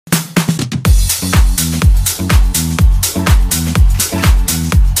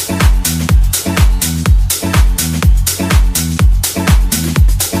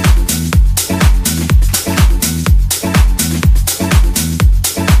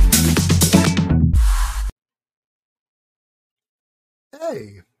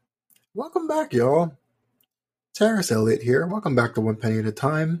Hey, welcome back, y'all. Terrace Elliott here. Welcome back to One Penny at a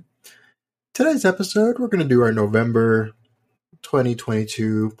Time. Today's episode, we're going to do our November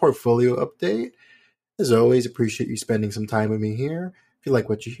 2022 portfolio update. As always, appreciate you spending some time with me here. If you like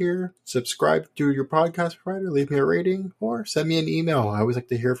what you hear, subscribe to your podcast provider, leave me a rating, or send me an email. I always like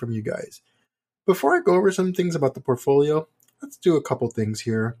to hear from you guys. Before I go over some things about the portfolio, let's do a couple things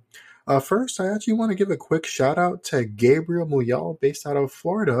here. First, I actually want to give a quick shout out to Gabriel Muyal, based out of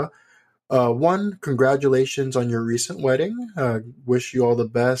Florida. One, congratulations on your recent wedding. Wish you all the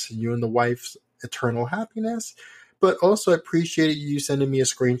best and you and the wife's eternal happiness. But also, I appreciated you sending me a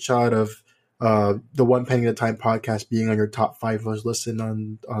screenshot of the One Penny at a Time podcast being on your top 5 most listened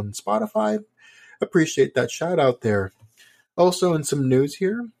on Spotify. Appreciate that shout out there. Also, in some news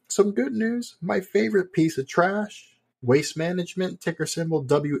here, some good news. My favorite piece of trash, Waste Management, ticker symbol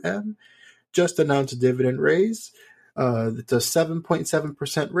WM, just announced a dividend raise. It's a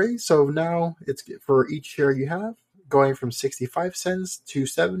 7.7% raise. So now it's for each share you have, going from 65 cents to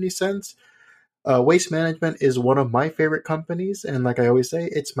 70 cents. Waste Management is one of my favorite companies. And like I always say,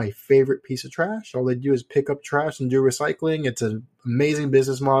 it's my favorite piece of trash. All they do is pick up trash and do recycling. It's an amazing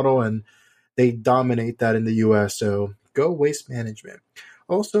business model and they dominate that in the US. So go Waste Management.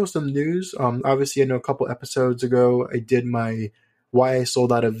 Also, some news. Obviously, I know a couple episodes ago, I did my why I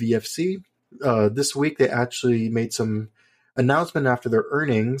sold out of VFC. This week, they actually made some announcement after their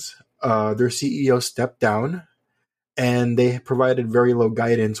earnings. Their CEO stepped down, and they provided very low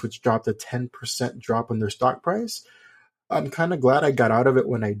guidance, which dropped a 10% drop in their stock price. I'm kind of glad I got out of it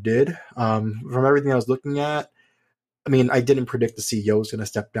when I did. From everything I was looking at, I mean, I didn't predict the CEO was going to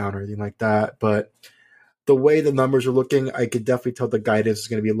step down or anything like that, but the way the numbers are looking, I could definitely tell the guidance is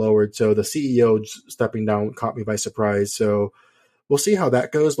going to be lowered. So the CEO stepping down caught me by surprise. So we'll see how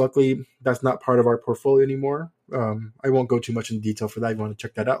that goes. Luckily, that's not part of our portfolio anymore. I won't go too much in detail for that. You want to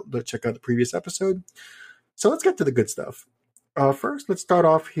check that out, check out the previous episode. So let's get to the good stuff. First, let's start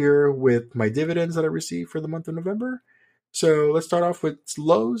off here with my dividends that I received for the month of November. So let's start off with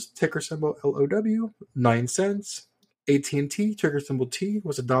Lowe's, ticker symbol LOW, 9 cents. AT&T, ticker symbol T,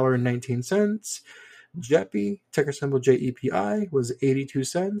 was $1.19. JEPI, ticker symbol JEPI, was 82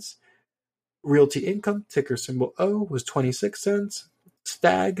 cents. Realty Income, ticker symbol O, was 26 cents.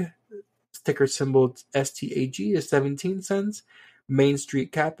 STAG, ticker symbol STAG, is 17 cents. Main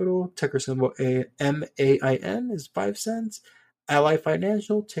Street Capital, ticker symbol MAIN, is 5 cents. Ally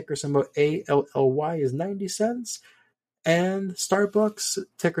Financial, ticker symbol ALLY, is 90 cents. And Starbucks,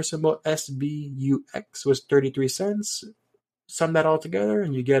 ticker symbol SBUX, was 33 cents. Sum that all together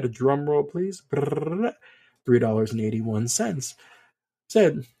and you get a drum roll, please. $3.81.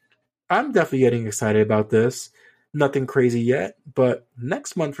 Said, I'm definitely getting excited about this. Nothing crazy yet, but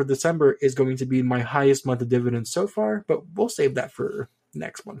next month for December is going to be my highest month of dividends so far, but we'll save that for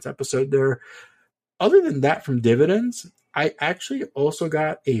next month's episode there. Other than that, from dividends, I actually also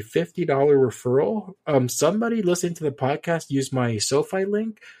got a $50 referral. Somebody listening to the podcast used my SoFi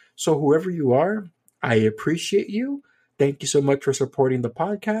link. So whoever you are, I appreciate you. Thank you so much for supporting the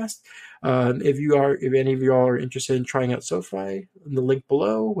podcast. If any of y'all are interested in trying out SoFi, the link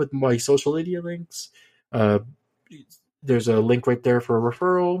below with my social media links, there's a link right there for a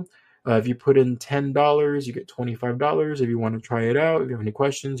referral. If you put in $10, you get $25. If you want to try it out, if you have any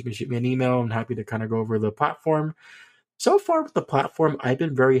questions, you can shoot me an email. I'm happy to kind of go over the platform. So far with the platform, I've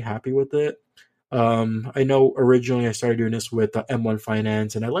been very happy with it. I know originally I started doing this with M1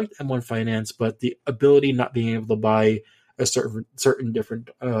 Finance, and I liked M1 Finance, but the ability not being able to buy a certain different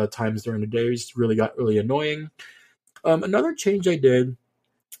times during the day just really got really annoying. Another change I did,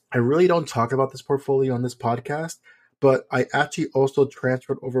 I really don't talk about this portfolio on this podcast, but I actually also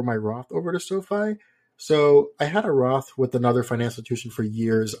transferred over my Roth over to SoFi. So I had a Roth with another financial institution for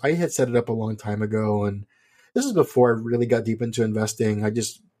years. I had set it up a long time ago, and this is before I really got deep into investing. I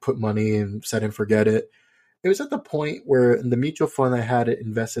just put money and set and forget it. It was at the point where in the mutual fund I had it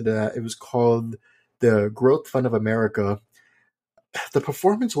invested at, it was called the Growth Fund of America. The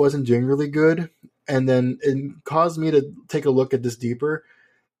performance wasn't doing really good, and then it caused me to take a look at this deeper.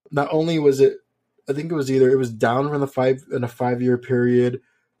 Not only was it, I think it was down from in a 5-year period,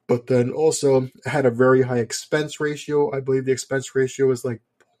 but then also had a very high expense ratio. I believe the expense ratio was like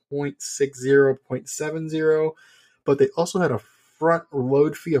 0.60, 0.70, but they also had a front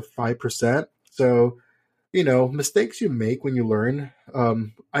load fee of 5%. So, mistakes you make when you learn.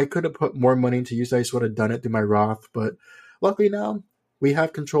 I could have put more money into use. I just would have done it through my Roth, but luckily now we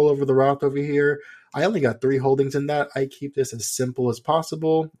have control over the Roth over here. I only got 3 holdings in that. I keep this as simple as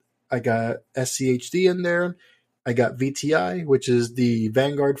possible. I got SCHD in there. I got VTI, which is the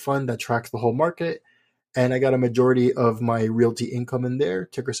Vanguard fund that tracks the whole market. And I got a majority of my realty income in there,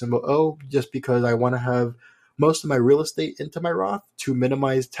 ticker symbol O, just because I want to have most of my real estate into my Roth to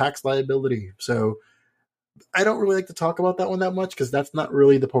minimize tax liability. So I don't really like to talk about that one that much because that's not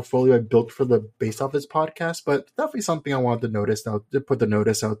really the portfolio I built for the Based Off This podcast, but definitely something I wanted to notice out to put the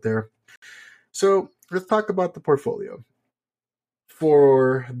notice out there. So let's talk about the portfolio.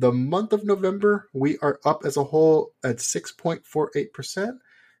 For the month of November, we are up as a whole at 6.48%,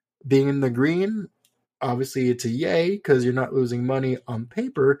 being in the green. Obviously, it's a yay because you're not losing money on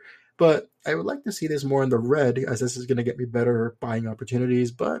paper, but I would like to see this more in the red as this is going to get me better buying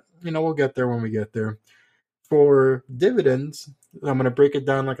opportunities, but we'll get there when we get there. For dividends, I'm going to break it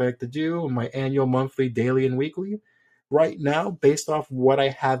down like I like to do, my annual, monthly, daily, and weekly. Right now, based off what I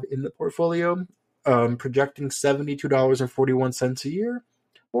have in the portfolio, projecting $72.41 a year,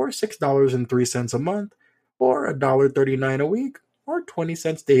 or $6.03 a month, or $1.39 a week, or 20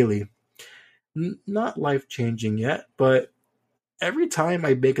 cents daily. Not life-changing yet, but every time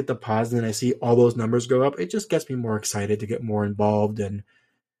I make a deposit and I see all those numbers go up, it just gets me more excited to get more involved and,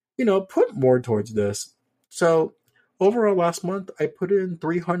 put more towards this. So overall last month, I put in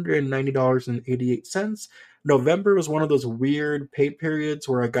 $390.88. November was one of those weird pay periods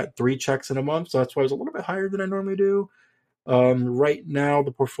where I got 3 checks in a month, so that's why I was a little bit higher than I normally do. Right now,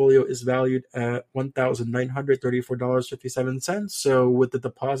 the portfolio is valued at $1,934.57. So with the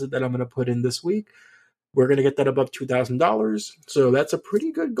deposit that I'm going to put in this week, we're going to get that above $2,000. So that's a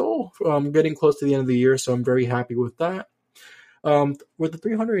pretty good goal. Getting close to the end of the year, so I'm very happy with that. With the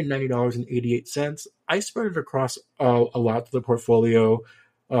 $390.88, I spread it across a lot of the portfolio,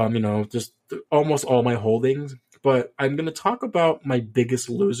 just almost all my holdings. But I'm going to talk about my biggest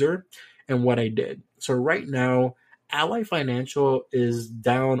loser and what I did. So right now, Ally Financial is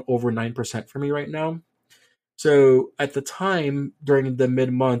down over 9% for me right now. So at the time, during the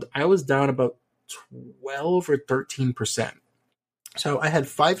mid-month, I was down about 12 or 13%. So I had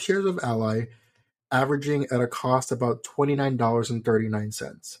 5 shares of Ally, averaging at a cost about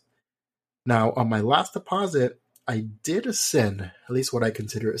 $29.39. Now, on my last deposit, I did a sin, at least what I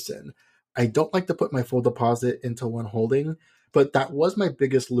consider a sin. I don't like to put my full deposit into one holding, but that was my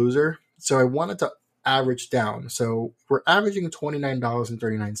biggest loser, so I wanted to average down. So we're averaging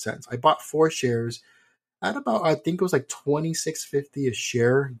 $29.39. I bought 4 shares at about, I think it was like $26.50 a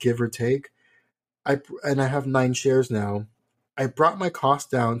share, give or take. I have 9 shares now. I brought my cost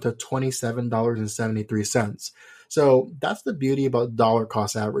down to $27.73. So that's the beauty about dollar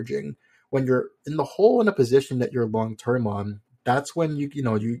cost averaging. When you're in the hole in a position that you're long term on, that's when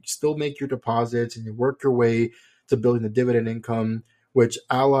you still make your deposits and you work your way to building the dividend income, which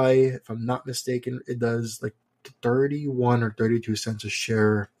Ally, if I'm not mistaken, it does like 31 or 32 cents a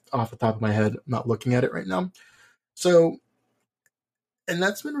share off the top of my head. I'm not looking at it right now. So, and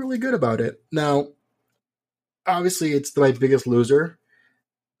that's been really good about it. Now, obviously, it's my biggest loser,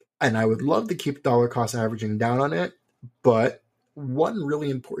 and I would love to keep dollar cost averaging down on it. But one really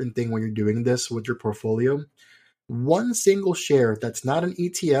important thing when you're doing this with your portfolio, one single share that's not an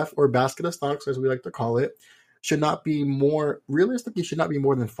ETF or basket of stocks, as we like to call it, should not be more, realistically, should not be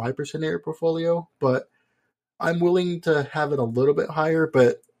more than 5% of your portfolio. But I'm willing to have it a little bit higher.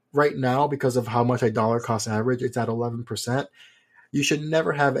 But right now, because of how much I dollar cost average, it's at 11%. You should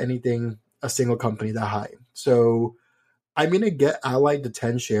never have anything, a single company that high. So I'm going to get Allied to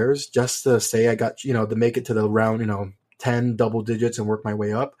 10 shares just to say I got, to make it to the round, 10 double digits and work my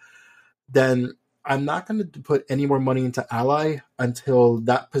way up. Then I'm not going to put any more money into Ally until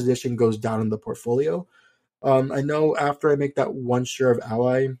that position goes down in the portfolio. I know after I make that 1 share of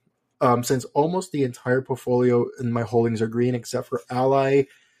Ally, since almost the entire portfolio in my holdings are green except for Ally,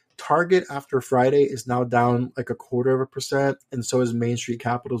 Target after Friday is now down like 0.25%, and so is Main Street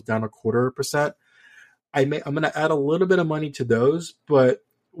Capital's down 0.25%. I'm going to add a little bit of money to those, but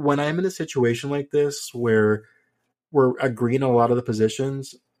when I'm in a situation like this where we're agreeing on a lot of the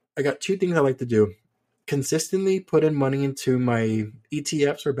positions, I got 2 things I like to do. Consistently put in money into my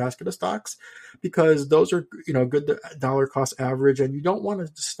ETFs or basket of stocks because those are, good dollar cost average, and you don't want to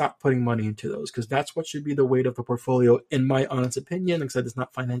stop putting money into those because that's what should be the weight of the portfolio, in my honest opinion. Like I said, it's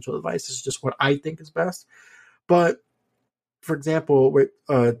not financial advice. It's just what I think is best. But for example, with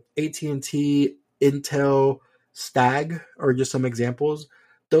AT&T, Intel, Stag are just some examples.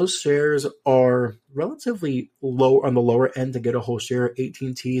 Those shares are relatively low on the lower end to get a whole share.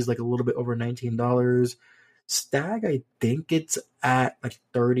 AT&T is like a little bit over $19. Stag, I think it's at like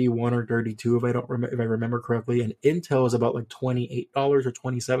 31 or 32 if I remember correctly, and Intel is about like $28 or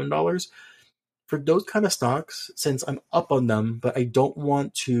 $27. For those kind of stocks, since I'm up on them, but I don't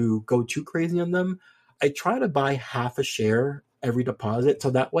want to go too crazy on them, I try to buy half a share every deposit. So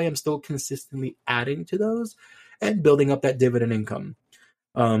that way I'm still consistently adding to those and building up that dividend income.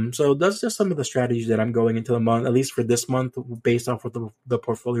 So that's just some of the strategies that I'm going into the month, at least for this month, based off what the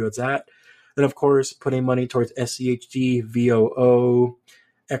portfolio it's at. And of course, putting money towards SCHD, VOO,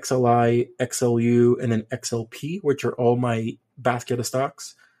 XLI, XLU, and then XLP, which are all my basket of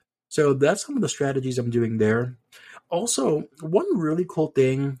stocks. So that's some of the strategies I'm doing there. Also, one really cool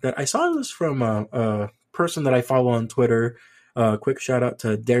thing that I saw this from a person that I follow on Twitter. Quick shout out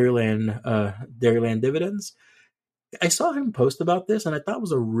to Dairyland Dividends. I saw him post about this, and I thought it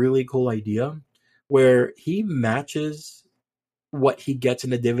was a really cool idea, where he matches what he gets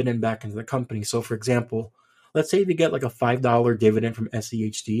in a dividend back into the company. So, for example, let's say they get like a $5 dividend from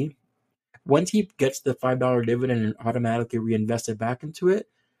SCHD. Once he gets the $5 dividend and automatically reinvest it back into it,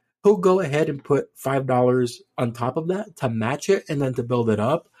 he'll go ahead and put $5 on top of that to match it and then to build it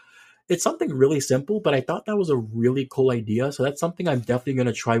up. It's something really simple, but I thought that was a really cool idea. So that's something I'm definitely going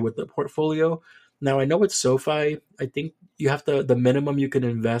to try with the portfolio. Now, I know it's SoFi. I think you have to, the minimum you can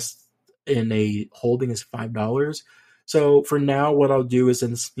invest in a holding is $5. So for now, what I'll do is,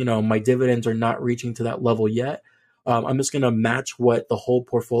 since, my dividends are not reaching to that level yet, I'm just going to match what the whole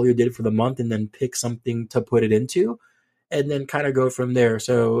portfolio did for the month and then pick something to put it into and then kind of go from there.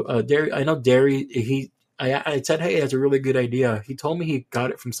 So I know Derry, I said, hey, that's a really good idea. He told me he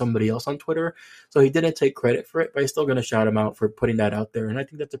got it from somebody else on Twitter, so he didn't take credit for it, but I'm still going to shout him out for putting that out there. And I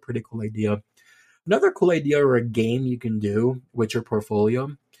think that's a pretty cool idea. Another cool idea or a game you can do with your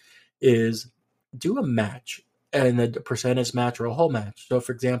portfolio is do a match, and a percentage match or a whole match. So,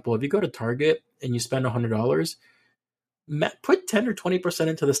 for example, if you go to Target and you spend $100, put 10 or 20%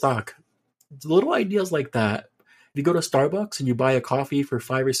 into the stock. Little ideas like that. If you go to Starbucks and you buy a coffee for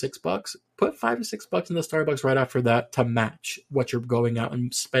 $5 or $6, put $5 or $6 in the Starbucks right after that to match what you're going out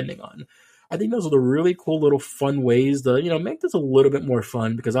and spending on. I think those are the really cool little fun ways to, make this a little bit more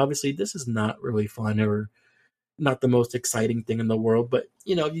fun, because obviously this is not really fun or not the most exciting thing in the world, but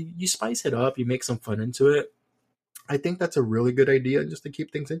you spice it up, you make some fun into it. I think that's a really good idea just to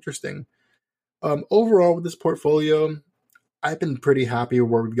keep things interesting. Overall with this portfolio, I've been pretty happy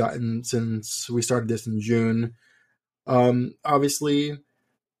with where we've gotten since we started this in June. Obviously,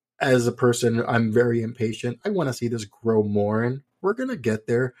 as a person, I'm very impatient. I want to see this grow more, and we're going to get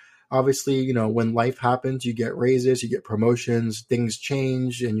there. Obviously, when life happens, you get raises, you get promotions, things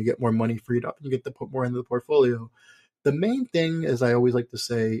change, and you get more money freed up, and you get to put more into the portfolio. The main thing, as I always like to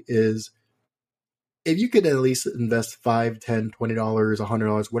say, is if you could at least invest $5, $10, $20,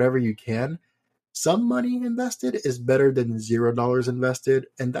 $100, whatever you can, some money invested is better than $0 invested,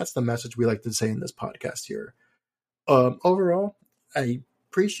 and that's the message we like to say in this podcast here. Overall, I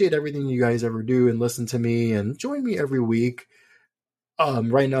appreciate everything you guys ever do and listen to me and join me every week.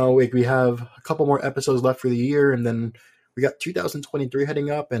 Right now, we have a couple more episodes left for the year, and then we got 2023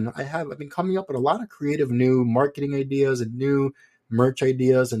 heading up, and I've been coming up with a lot of creative new marketing ideas and new merch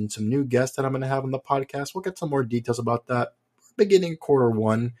ideas and some new guests that I'm going to have on the podcast. We'll get some more details about that beginning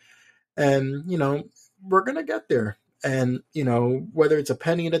Q1, and we're going to get there. And whether it's a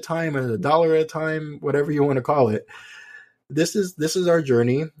penny at a time or $1 at a time, whatever you want to call it, this is our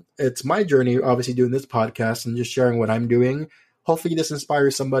journey. It's my journey, obviously, doing this podcast and just sharing what I'm doing. Hopefully this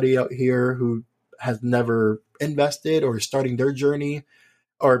inspires somebody out here who has never invested or is starting their journey,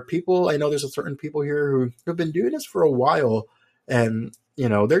 or people, I know there's a certain people here who have been doing this for a while, and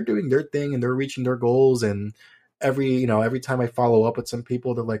they're doing their thing and they're reaching their goals. And every time I follow up with some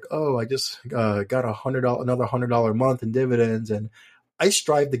people, they're like, oh, I just got another $100 month in dividends, and I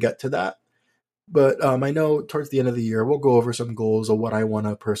strive to get to that. But I know towards the end of the year, we'll go over some goals of what I want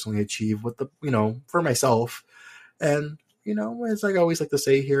to personally achieve with for myself. And, as I always like to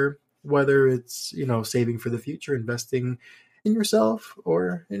say here, whether it's, saving for the future, investing in yourself,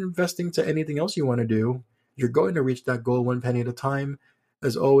 or investing to anything else you want to do, you're going to reach that goal one penny at a time.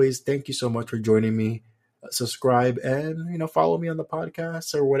 As always, thank you so much for joining me. Subscribe and, follow me on the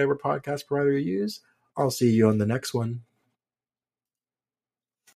podcast or whatever podcast provider you use. I'll see you on the next one.